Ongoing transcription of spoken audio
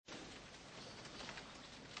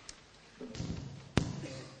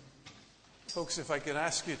Folks, if I could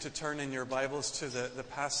ask you to turn in your Bibles to the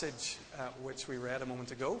passage which we read a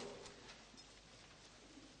moment ago.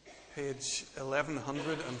 Page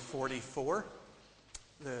 1144,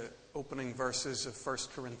 the opening verses of 1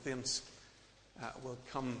 Corinthians. We'll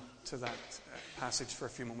come to that passage for a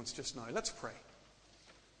few moments just now. Let's pray.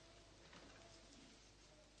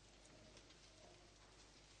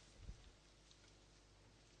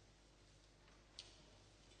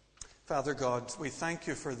 Father God, we thank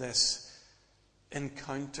you for this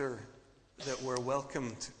encounter that we're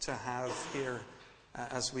welcomed to have here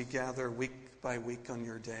as we gather week by week on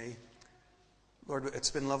your day. Lord,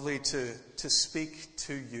 it's been lovely to speak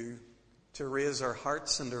to you, to raise our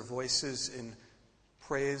hearts and our voices in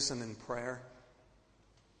praise and in prayer.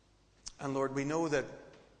 And Lord, we know that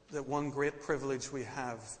one great privilege we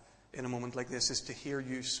have in a moment like this is to hear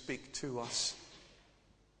you speak to us.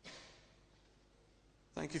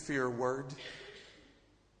 Thank you for your word,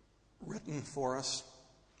 written for us,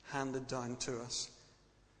 handed down to us.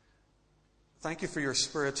 Thank you for your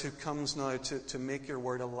Spirit who comes now to make your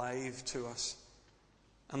word alive to us.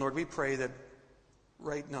 And Lord, we pray that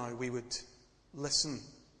right now we would listen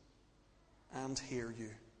and hear you.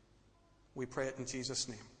 We pray it in Jesus'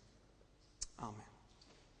 name. Amen.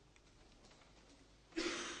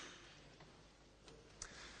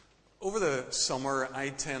 Over the summer, I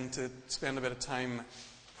tend to spend a bit of time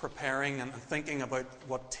preparing and thinking about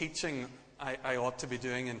what teaching I ought to be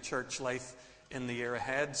doing in church life in the year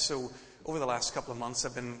ahead. So over the last couple of months,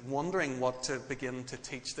 I've been wondering what to begin to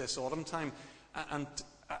teach this autumn time. And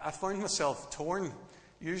I found myself torn.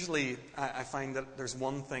 Usually I find that there's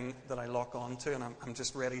one thing that I lock onto and I'm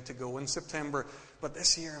just ready to go in September. But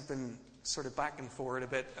this year I've been sort of back and forward a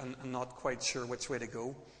bit and not quite sure which way to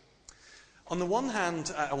go. On the one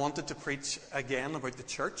hand, I wanted to preach again about the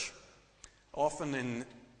church. Often in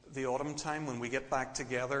the autumn time when we get back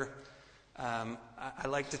together, I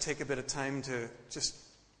like to take a bit of time to just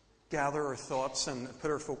gather our thoughts and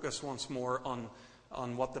put our focus once more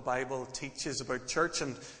on what the Bible teaches about church.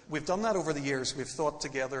 And we've done that over the years. We've thought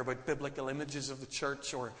together about biblical images of the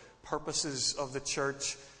church or purposes of the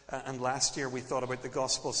church. And last year we thought about the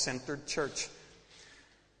gospel-centered church.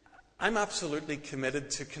 I'm absolutely committed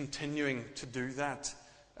to continuing to do that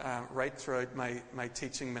right throughout my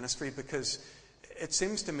teaching ministry, because it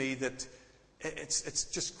seems to me that it's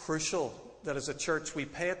just crucial that as a church we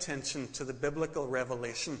pay attention to the biblical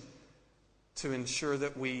revelation to ensure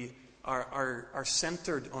that we are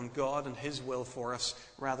centered on God and His will for us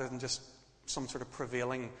rather than just some sort of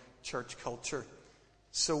prevailing church culture.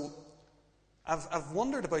 So I've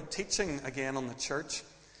wondered about teaching again on the church.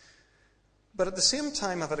 But at the same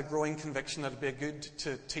time, I've had a growing conviction that it'd be good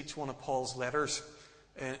to teach one of Paul's letters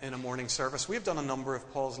in a morning service. We've done a number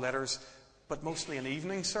of Paul's letters, but mostly in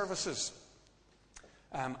evening services.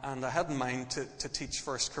 And I had in mind to teach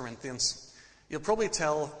 1 Corinthians. You'll probably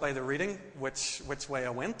tell by the reading which way I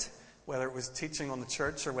went, whether it was teaching on the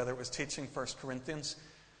church or whether it was teaching 1 Corinthians.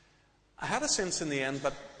 I had a sense in the end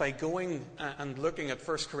that by going and looking at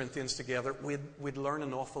 1 Corinthians together, we'd learn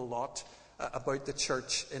an awful lot about the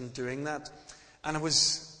church in doing that. And I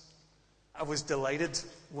was delighted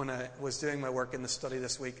when I was doing my work in the study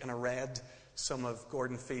this week and I read some of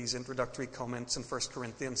Gordon Fee's introductory comments in 1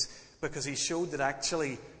 Corinthians, because he showed that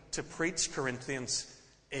actually to preach Corinthians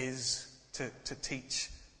is to teach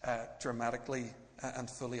dramatically and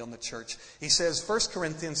fully on the church. He says 1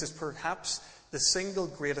 Corinthians is perhaps the single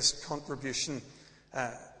greatest contribution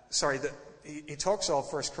He talks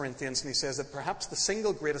of 1 Corinthians and he says that perhaps the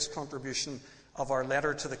single greatest contribution of our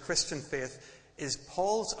letter to the Christian faith is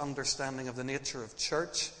Paul's understanding of the nature of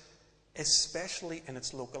church, especially in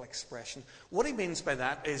its local expression. What he means by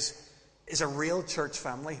that is a real church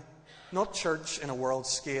family. Not church in a world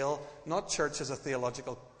scale, not church as a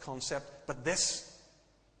theological concept, but this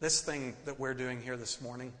thing that we're doing here this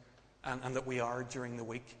morning and that we are during the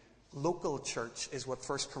week. Local church is what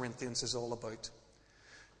 1 Corinthians is all about.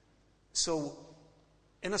 So,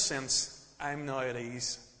 in a sense, I'm now at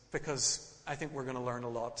ease because I think we're going to learn a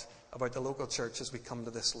lot about the local church as we come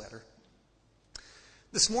to this letter.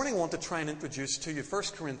 This morning I want to try and introduce to you 1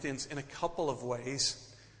 Corinthians in a couple of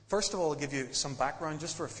ways. First of all, I'll give you some background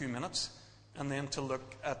just for a few minutes, and then to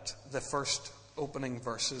look at the first opening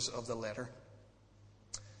verses of the letter.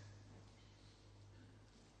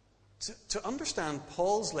 To understand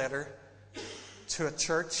Paul's letter to a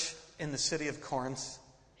church in the city of Corinth,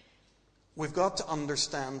 we've got to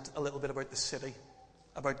understand a little bit about the city,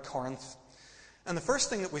 about Corinth. And the first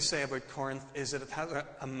thing that we say about Corinth is that it has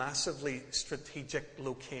a massively strategic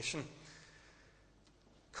location.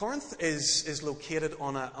 Corinth is located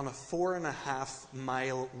on a 4.5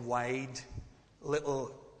 mile wide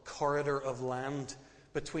little corridor of land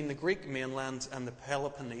between the Greek mainland and the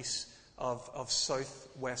Peloponnese of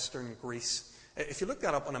southwestern Greece. If you look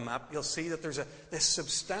that up on a map, you'll see that there's this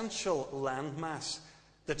substantial landmass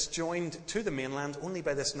that's joined to the mainland only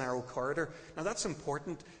by this narrow corridor. Now that's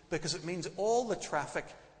important because it means all the traffic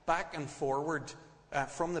back and forward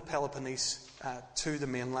from the Peloponnese to the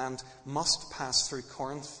mainland must pass through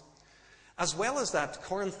Corinth. As well as that,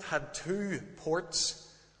 Corinth had two ports,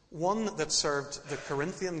 one that served the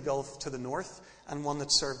Corinthian Gulf to the north and one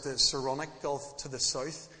that served the Saronic Gulf to the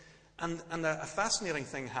south. And a fascinating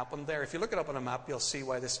thing happened there. If you look it up on a map, you'll see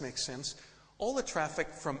why this makes sense. All the traffic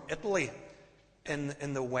from Italy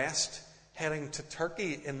in the west heading to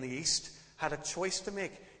Turkey in the east had a choice to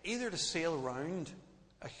make, either to sail round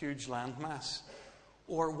a huge landmass,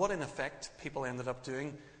 or what in effect people ended up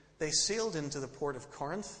doing. They sailed into the port of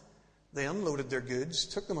Corinth, they unloaded their goods,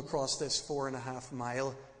 took them across this 4.5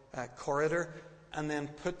 mile corridor, and then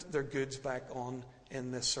put their goods back on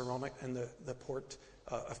in the Saronic, in the port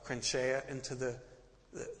of Crenchea into the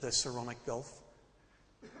Saronic Gulf.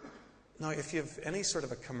 Now, if you have any sort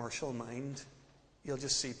of a commercial mind, you'll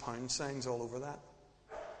just see pound signs all over that.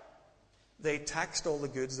 They taxed all the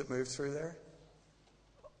goods that moved through there.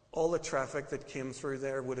 All the traffic that came through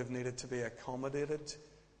there would have needed to be accommodated,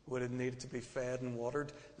 would have needed to be fed and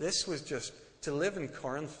watered. This was just, to live in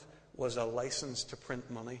Corinth was a license to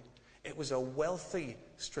print money. It was a wealthy,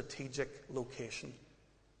 strategic location.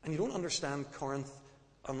 And you don't understand Corinth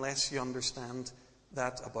unless you understand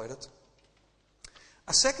that about it.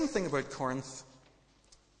 A second thing about Corinth,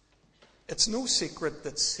 it's no secret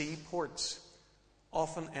that seaports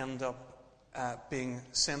often end up being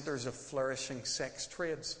centres of flourishing sex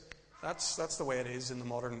trades. That's the way it is in the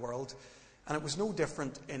modern world. And it was no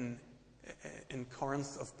different in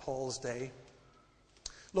Corinth of Paul's day.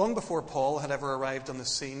 Long before Paul had ever arrived on the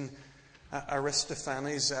scene,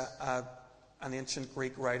 Aristophanes, an ancient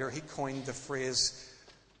Greek writer, he coined the phrase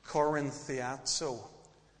Korinthiazo,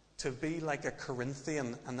 to be like a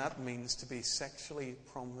Corinthian, and that means to be sexually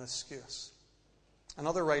promiscuous.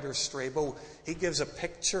 Another writer, Strabo, he gives a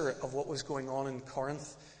picture of what was going on in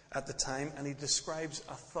Corinth at the time, and he describes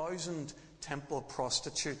 1,000 temple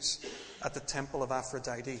prostitutes at the temple of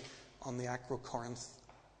Aphrodite on the Acrocorinth,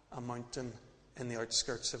 a mountain in the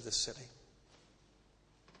outskirts of the city.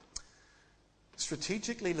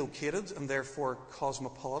 Strategically located and therefore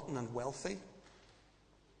cosmopolitan and wealthy,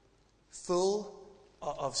 full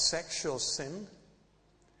of sexual sin,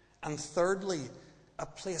 and thirdly, a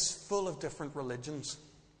place full of different religions.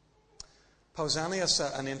 Pausanias,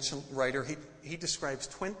 an ancient writer, he describes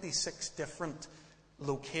 26 different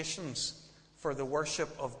locations for the worship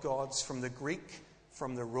of gods from the Greek,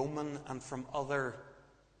 from the Roman, and from other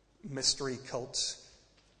mystery cults.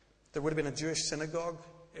 There would have been a Jewish synagogue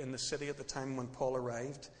in the city at the time when Paul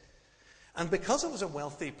arrived. And because it was a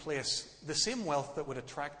wealthy place, the same wealth that would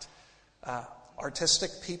attract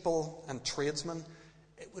artistic people and tradesmen,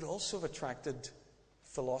 it would also have attracted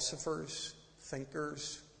philosophers,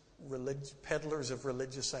 thinkers, peddlers of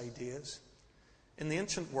religious ideas. In the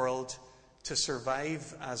ancient world, to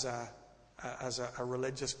survive as a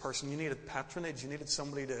religious person, you needed patronage. You needed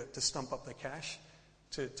somebody to stump up the cash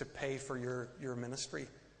to pay for your ministry.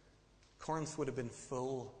 Corinth would have been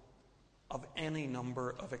full of any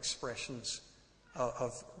number of expressions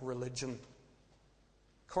of religion.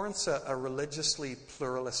 Corinth's a religiously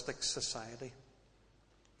pluralistic society.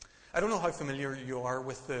 I don't know how familiar you are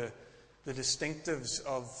with the distinctives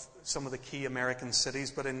of some of the key American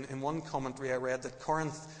cities, but in one commentary I read that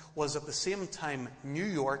Corinth was at the same time New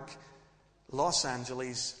York, Los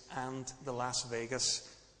Angeles, and the Las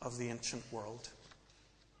Vegas of the ancient world.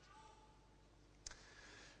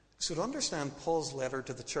 So to understand Paul's letter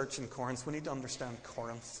to the church in Corinth, we need to understand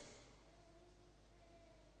Corinth.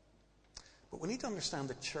 But we need to understand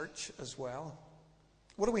the church as well.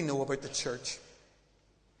 What do we know about the church?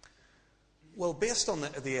 Well, based on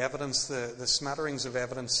the evidence, the smatterings of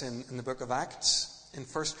evidence in the book of Acts, in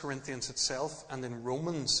 1 Corinthians itself, and in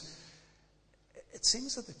Romans, it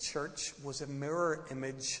seems that the church was a mirror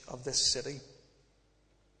image of this city.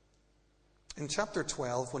 In chapter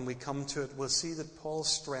 12, when we come to it, we'll see that Paul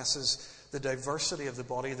stresses the diversity of the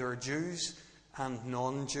body. There are Jews and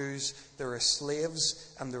non-Jews. There are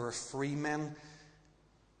slaves and there are free men.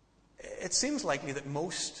 It seems likely that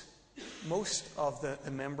most of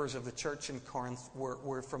the members of the church in Corinth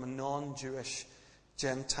were from a non-Jewish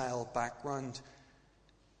Gentile background.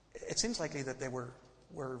 It seems likely that they were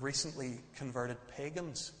recently converted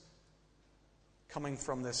pagans, coming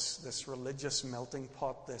from this religious melting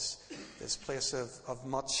pot, this place of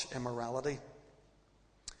much immorality.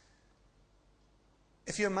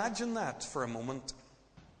 If you imagine that for a moment,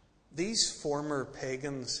 These former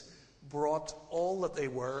pagans brought all that they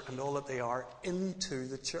were and all that they are into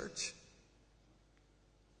the church.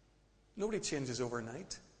 Nobody changes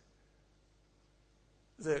overnight.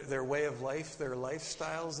 Their way of life, their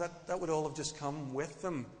lifestyles, that would all have just come with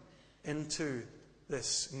them into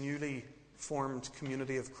this newly formed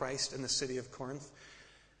community of Christ in the city of Corinth.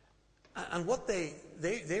 And what they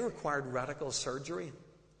required radical surgery.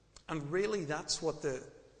 And really that's what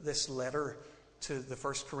this letter to the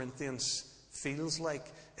First Corinthians feels like.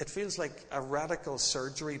 It feels like a radical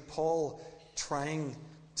surgery, Paul trying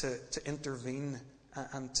to intervene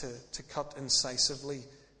and to cut incisively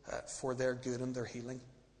for their good and their healing.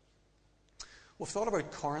 We've thought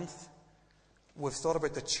about Corinth. We've thought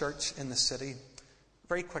about the church in the city.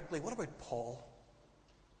 Very quickly, what about Paul?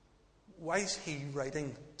 Why is he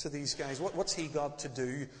writing to these guys? What's he got to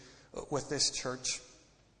do with this church?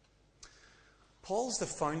 Paul's the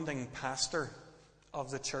founding pastor of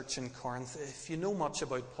the church in Corinth. If you know much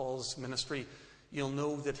about Paul's ministry, you'll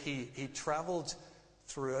know that he travelled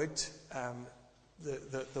throughout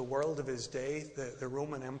the world of his day, the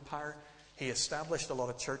Roman Empire. He established a lot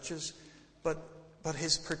of churches. But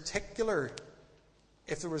his particular,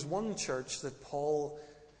 if there was one church that Paul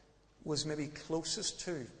was maybe closest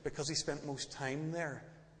to because he spent most time there,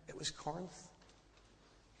 it was Corinth.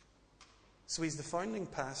 So he's the founding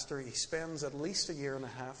pastor. He spends at least a year and a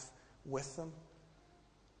half with them.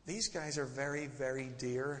 These guys are very, very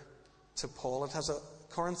dear to Paul.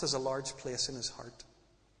 Corinth has a large place in his heart.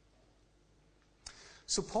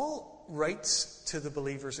 So Paul writes to the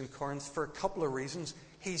believers in Corinth for a couple of reasons.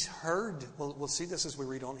 He's heard, we'll see this as we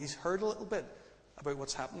read on, he's heard a little bit about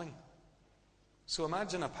what's happening. So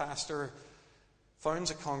imagine a pastor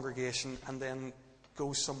founds a congregation and then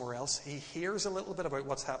goes somewhere else. He hears a little bit about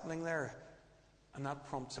what's happening there, and that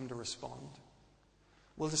prompts him to respond.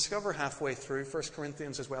 We'll discover halfway through 1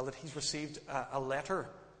 Corinthians as well that he's received a letter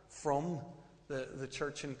from the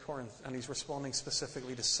church in Corinth, and he's responding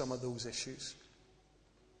specifically to some of those issues.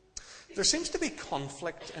 There seems to be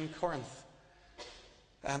conflict in Corinth.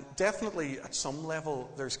 Definitely at some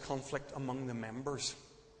level there's conflict among the members.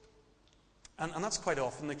 And that's quite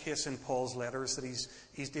often the case in Paul's letters, that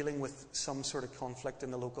he's dealing with some sort of conflict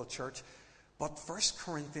in the local church. But 1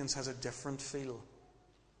 Corinthians has a different feel.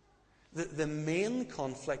 The main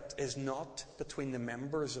conflict is not between the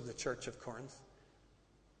members of the church of Corinth.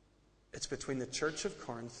 It's between the church of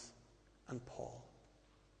Corinth and Paul.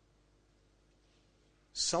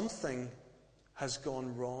 Something has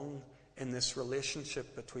gone wrong in this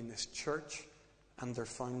relationship between this church and their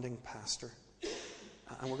founding pastor.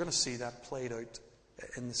 And we're going to see that played out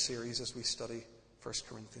in the series as we study 1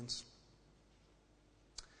 Corinthians.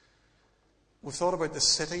 We've thought about the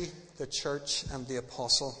city, the church, and the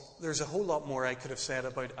apostle. There's a whole lot more I could have said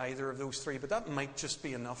about either of those three, but that might just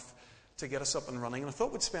be enough to get us up and running. And I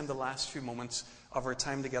thought we'd spend the last few moments of our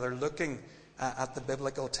time together looking at the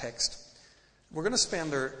biblical text. We're going to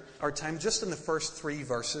spend our time just in the first 3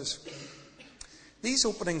 verses. These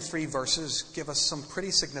opening 3 verses give us some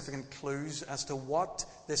pretty significant clues as to what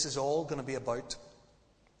this is all going to be about.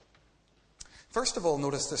 First of all,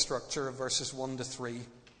 notice the structure of verses 1 to 3.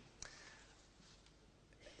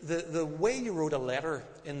 The way you wrote a letter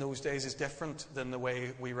in those days is different than the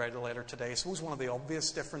way we write a letter today. I suppose one of the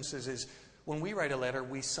obvious differences is when we write a letter,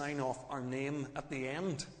 we sign off our name at the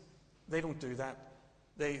end. They don't do that.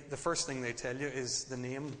 The first thing they tell you is the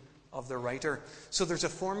name of the writer. So there's a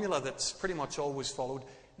formula that's pretty much always followed.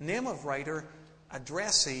 Name of writer,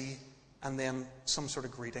 addressee, and then some sort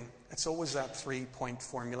of greeting. It's always that 3-point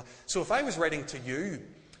formula. So if I was writing to you,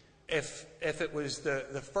 if it was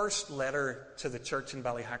the first letter to the church in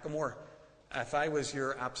Ballyhackamore, if I was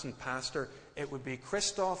your absent pastor, it would be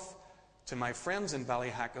Christoph to my friends in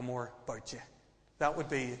Ballyhackamore about you. That would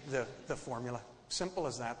be the formula. Simple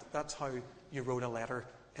as that. That's how you wrote a letter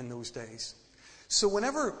in those days. So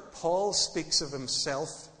whenever Paul speaks of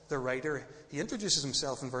himself, the writer, he introduces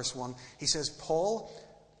himself in verse 1. He says, Paul,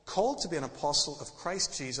 called to be an apostle of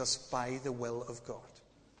Christ Jesus by the will of God.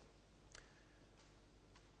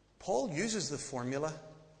 Paul uses the formula,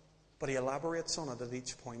 but he elaborates on it at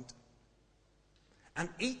each point. And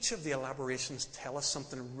each of the elaborations tell us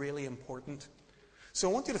something really important. So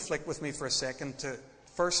I want you to flick with me for a second to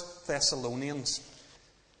 1 Thessalonians,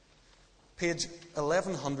 page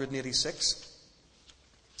 1186.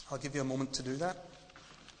 I'll give you a moment to do that.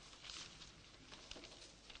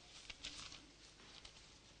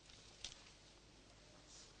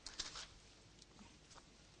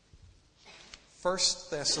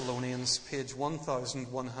 First Thessalonians, page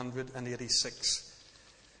 1186.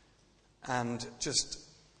 And just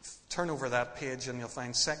turn over that page and you'll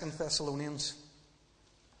find 2 Thessalonians.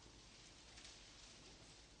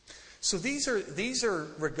 So these are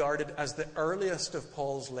regarded as the earliest of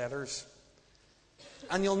Paul's letters.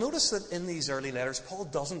 And you'll notice that in these early letters, Paul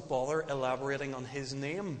doesn't bother elaborating on his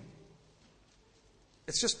name.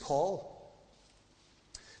 It's just Paul.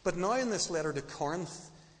 But now in this letter to Corinth,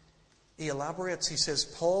 he elaborates. He says,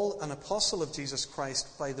 Paul, an apostle of Jesus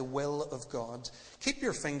Christ by the will of God. Keep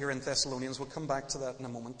your finger in Thessalonians. We'll come back to that in a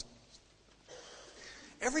moment.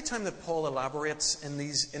 Every time that Paul elaborates in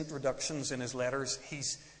these introductions in his letters,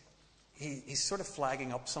 he's sort of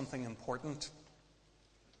flagging up something important.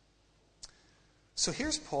 So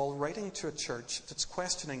here's Paul writing to a church that's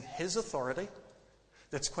questioning his authority,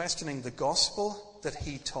 that's questioning the gospel that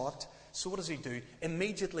he taught. So what does he do?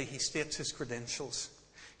 Immediately he states his credentials.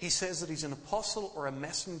 He says that he's an apostle or a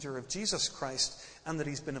messenger of Jesus Christ and that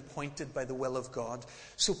he's been appointed by the will of God.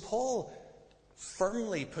 So Paul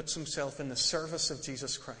firmly puts himself in the service of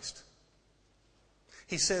Jesus Christ.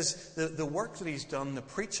 He says the work that he's done, the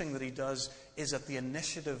preaching that he does, is at the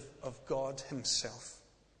initiative of God himself.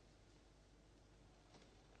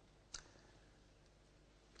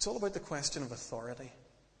 It's all about the question of authority.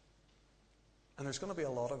 And there's going to be a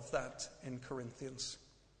lot of that in Corinthians.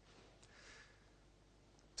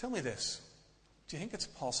 Tell me this. Do you think it's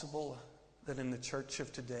possible that in the church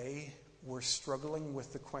of today we're struggling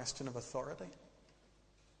with the question of authority?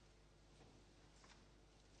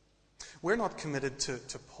 We're not committed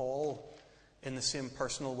to Paul in the same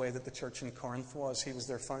personal way that the church in Corinth was. He was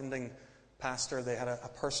their founding pastor. They had a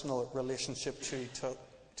personal relationship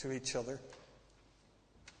to each other.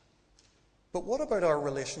 But what about our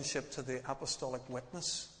relationship to the apostolic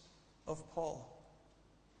witness of Paul?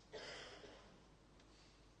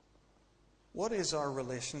 What is our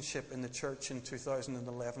relationship in the church in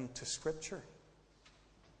 2011 to Scripture?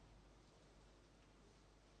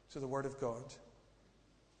 To the Word of God?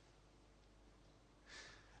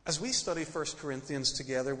 As we study 1 Corinthians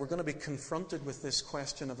together, we're going to be confronted with this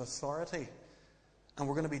question of authority. And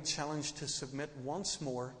we're going to be challenged to submit once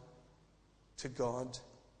more to God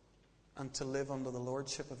and to live under the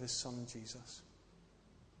lordship of his Son, Jesus.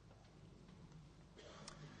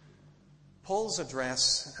 Paul's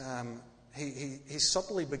address, he's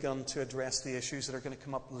subtly begun to address the issues that are going to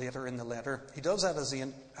come up later in the letter. He does that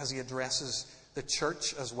as he addresses the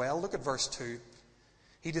church as well. Look at verse 2.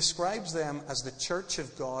 He describes them as the church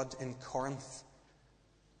of God in Corinth,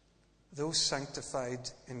 those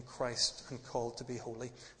sanctified in Christ and called to be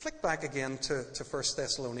holy. Flick back again to 1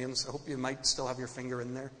 Thessalonians. I hope you might still have your finger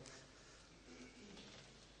in there.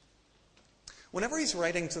 Whenever he's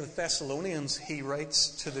writing to the Thessalonians, he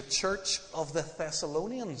writes to the church of the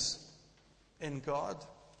Thessalonians in God.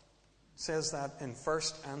 It says that in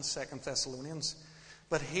 1st and 2nd Thessalonians.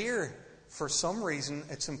 But here, for some reason,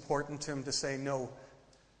 it's important to him to say, no,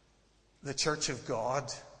 the church of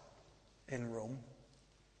God in Rome.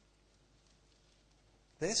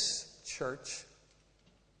 This church,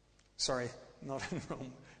 sorry, not in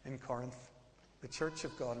Rome, in Corinth. The church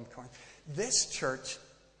of God in Corinth. This church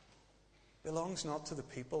belongs not to the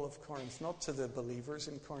people of Corinth, not to the believers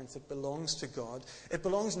in Corinth. It belongs to God. It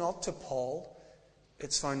belongs not to Paul,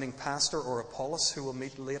 its founding pastor, or Apollos, who we'll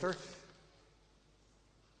meet later.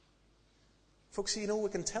 Folks, you know, we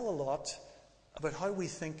can tell a lot about how we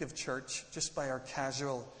think of church just by our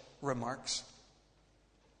casual remarks.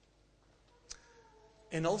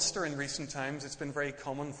 In Ulster in recent times, it's been very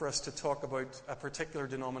common for us to talk about a particular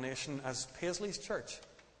denomination as Paisley's Church,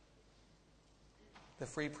 the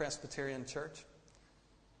Free Presbyterian Church.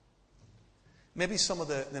 Maybe some of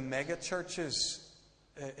the mega churches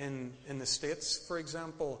in the States, for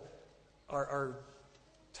example, are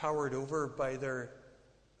towered over by their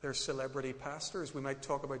celebrity pastors. We might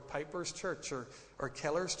talk about Piper's Church or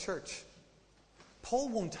Keller's Church. Paul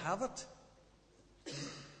won't have it.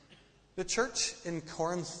 The church in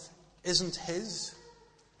Corinth isn't his.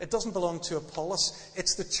 It doesn't belong to Apollos.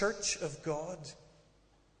 It's the church of God.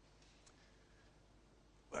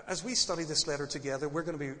 As we study this letter together, we're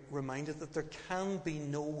going to be reminded that there can be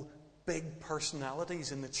no big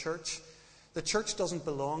personalities in the church. The church doesn't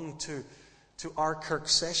belong to our Kirk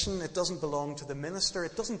session. It doesn't belong to the minister.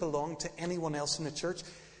 It doesn't belong to anyone else in the church.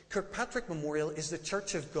 Kirkpatrick Memorial is the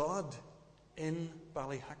church of God in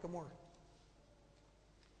Ballyhackamore.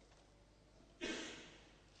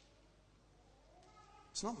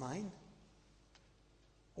 It's not mine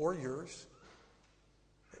or yours.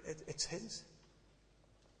 It's his.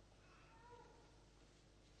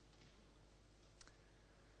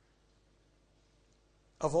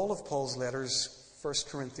 Of all of Paul's letters, 1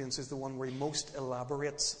 Corinthians is the one where he most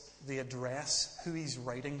elaborates the address, who he's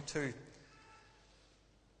writing to.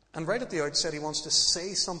 And right at the outset, he wants to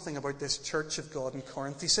say something about this church of God in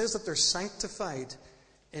Corinth. He says that they're sanctified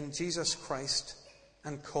in Jesus Christ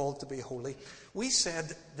and called to be holy. We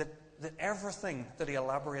said that everything that he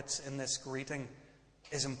elaborates in this greeting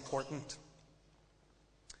is important.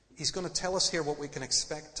 He's going to tell us here what we can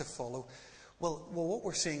expect to follow. Well, what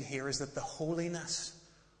we're seeing here is that the holiness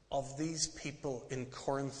of these people in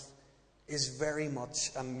Corinth is very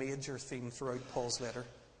much a major theme throughout Paul's letter.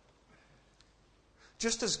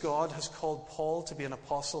 Just as God has called Paul to be an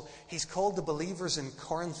apostle, he's called the believers in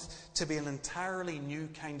Corinth to be an entirely new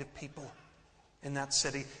kind of people in that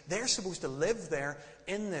city. They're supposed to live there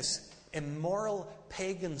in this immoral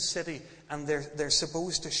pagan city, and they're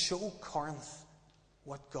supposed to show Corinth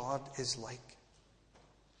what God is like.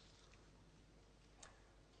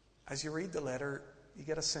 As you read the letter, you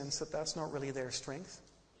get a sense that that's not really their strength.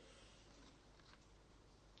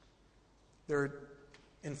 They're,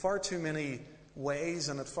 in far too many ways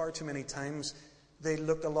and at far too many times, they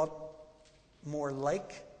looked a lot more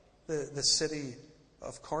like the city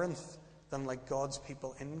of Corinth than like God's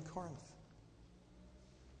people in Corinth.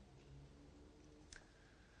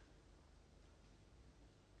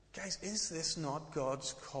 Guys, is this not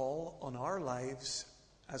God's call on our lives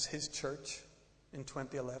as His church in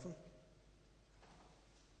 2011?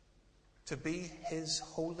 To be His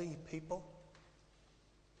holy people?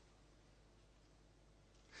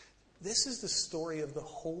 This is the story of the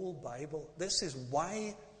whole Bible. This is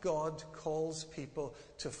why God calls people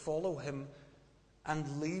to follow Him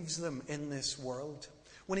and leaves them in this world.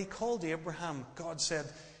 When He called Abraham, God said,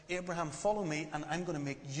 Abraham, follow me, and I'm going to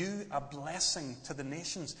make you a blessing to the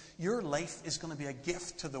nations. Your life is going to be a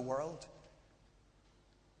gift to the world.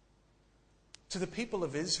 To the people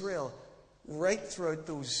of Israel, right throughout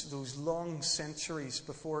those long centuries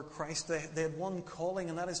before Christ, they had one calling,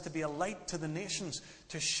 and that is to be a light to the nations,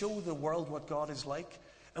 to show the world what God is like.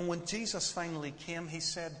 And when Jesus finally came, He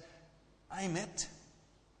said, I'm it.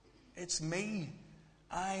 It's me.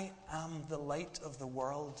 I am the light of the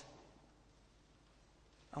world.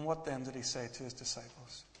 And what then did He say to His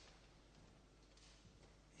disciples?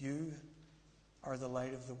 You are the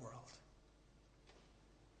light of the world.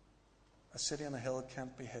 A city on a hill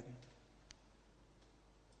can't be hidden.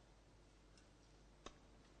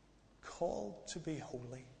 Called to be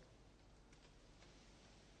holy.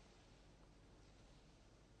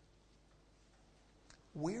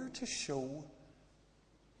 We're to show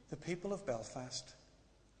the people of Belfast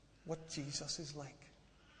what Jesus is like.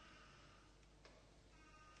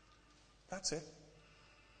 That's it.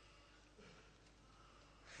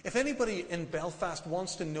 If anybody in Belfast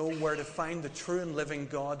wants to know where to find the true and living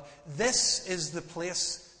God, this is the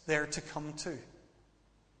place they're to come to.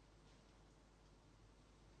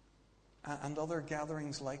 And other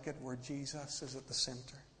gatherings like it where Jesus is at the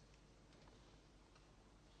center.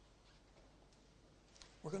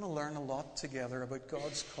 We're going to learn a lot together about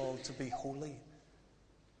God's call to be holy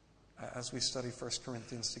as we study 1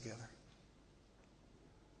 Corinthians together.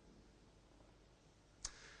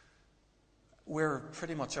 We're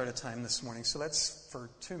pretty much out of time this morning, so let's, for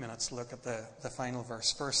 2 minutes, look at the final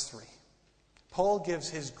verse, verse 3. Paul gives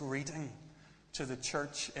his greeting to the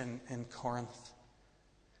church in Corinth.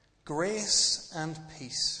 Grace and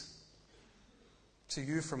peace to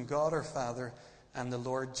you from God our Father and the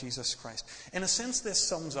Lord Jesus Christ. In a sense, this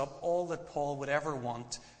sums up all that Paul would ever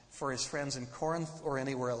want for his friends in Corinth or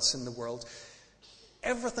anywhere else in the world.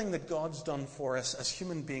 Everything that God's done for us as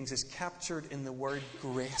human beings is captured in the word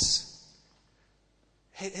grace.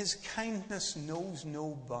 His kindness knows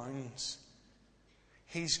no bounds.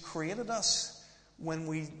 He's created us. When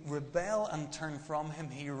we rebel and turn from Him,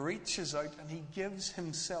 He reaches out and He gives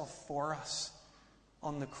Himself for us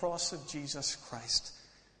on the cross of Jesus Christ.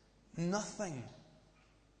 Nothing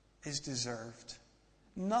is deserved.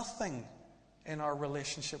 Nothing in our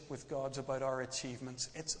relationship with God's about our achievements.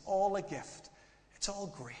 It's all a gift. It's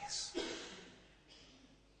all grace.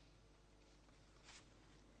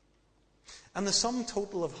 And the sum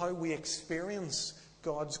total of how we experience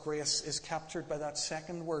God's grace is captured by that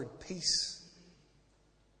second word, peace.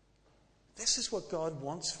 This is what God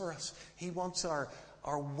wants for us. He wants our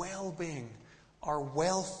well-being, our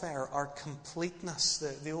welfare, our completeness,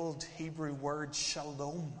 the old Hebrew word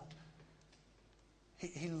shalom.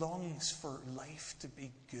 He longs for life to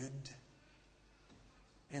be good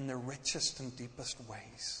in the richest and deepest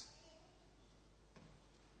ways.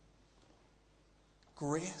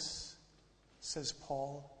 Grace, says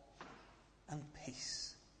Paul, and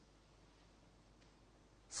peace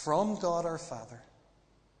from God our Father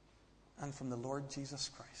and from the Lord Jesus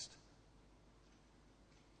Christ.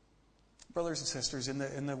 Brothers and sisters,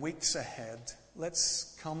 in the weeks ahead,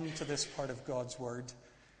 let's come to this part of God's Word.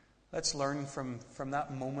 Let's learn from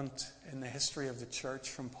that moment in the history of the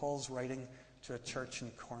church, from Paul's writing to a church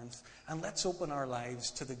in Corinth. And let's open our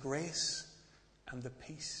lives to the grace and the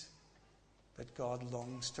peace that God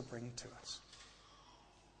longs to bring to us.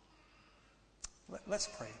 Let's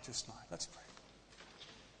pray just now. Let's pray.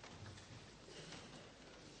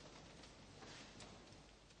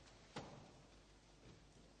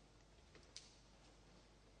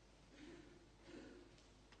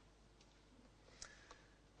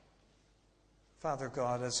 Father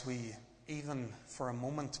God, as we even for a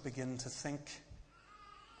moment begin to think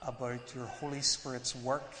about your Holy Spirit's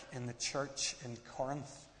work in the church in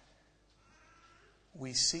Corinth,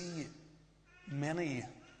 we see many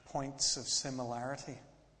points of similarity.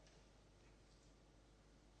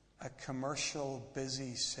 A commercial,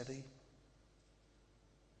 busy city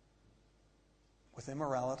with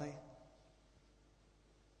immorality,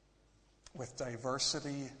 with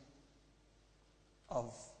diversity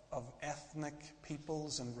of ethnic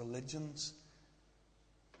peoples and religions.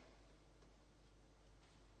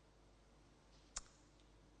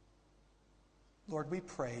 Lord, we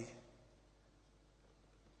pray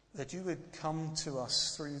that you would come to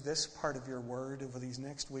us through this part of your word over these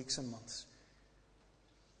next weeks and months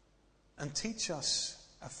and teach us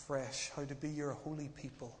afresh how to be your holy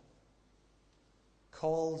people,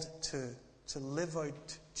 called to live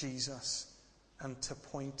out Jesus and to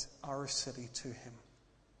point our city to him.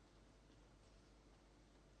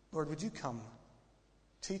 Lord, would you come,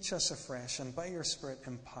 teach us afresh, and by your Spirit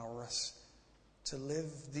empower us to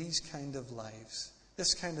live these kind of lives,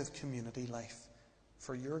 this kind of community life,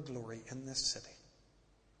 for your glory in this city.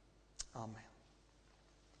 Amen.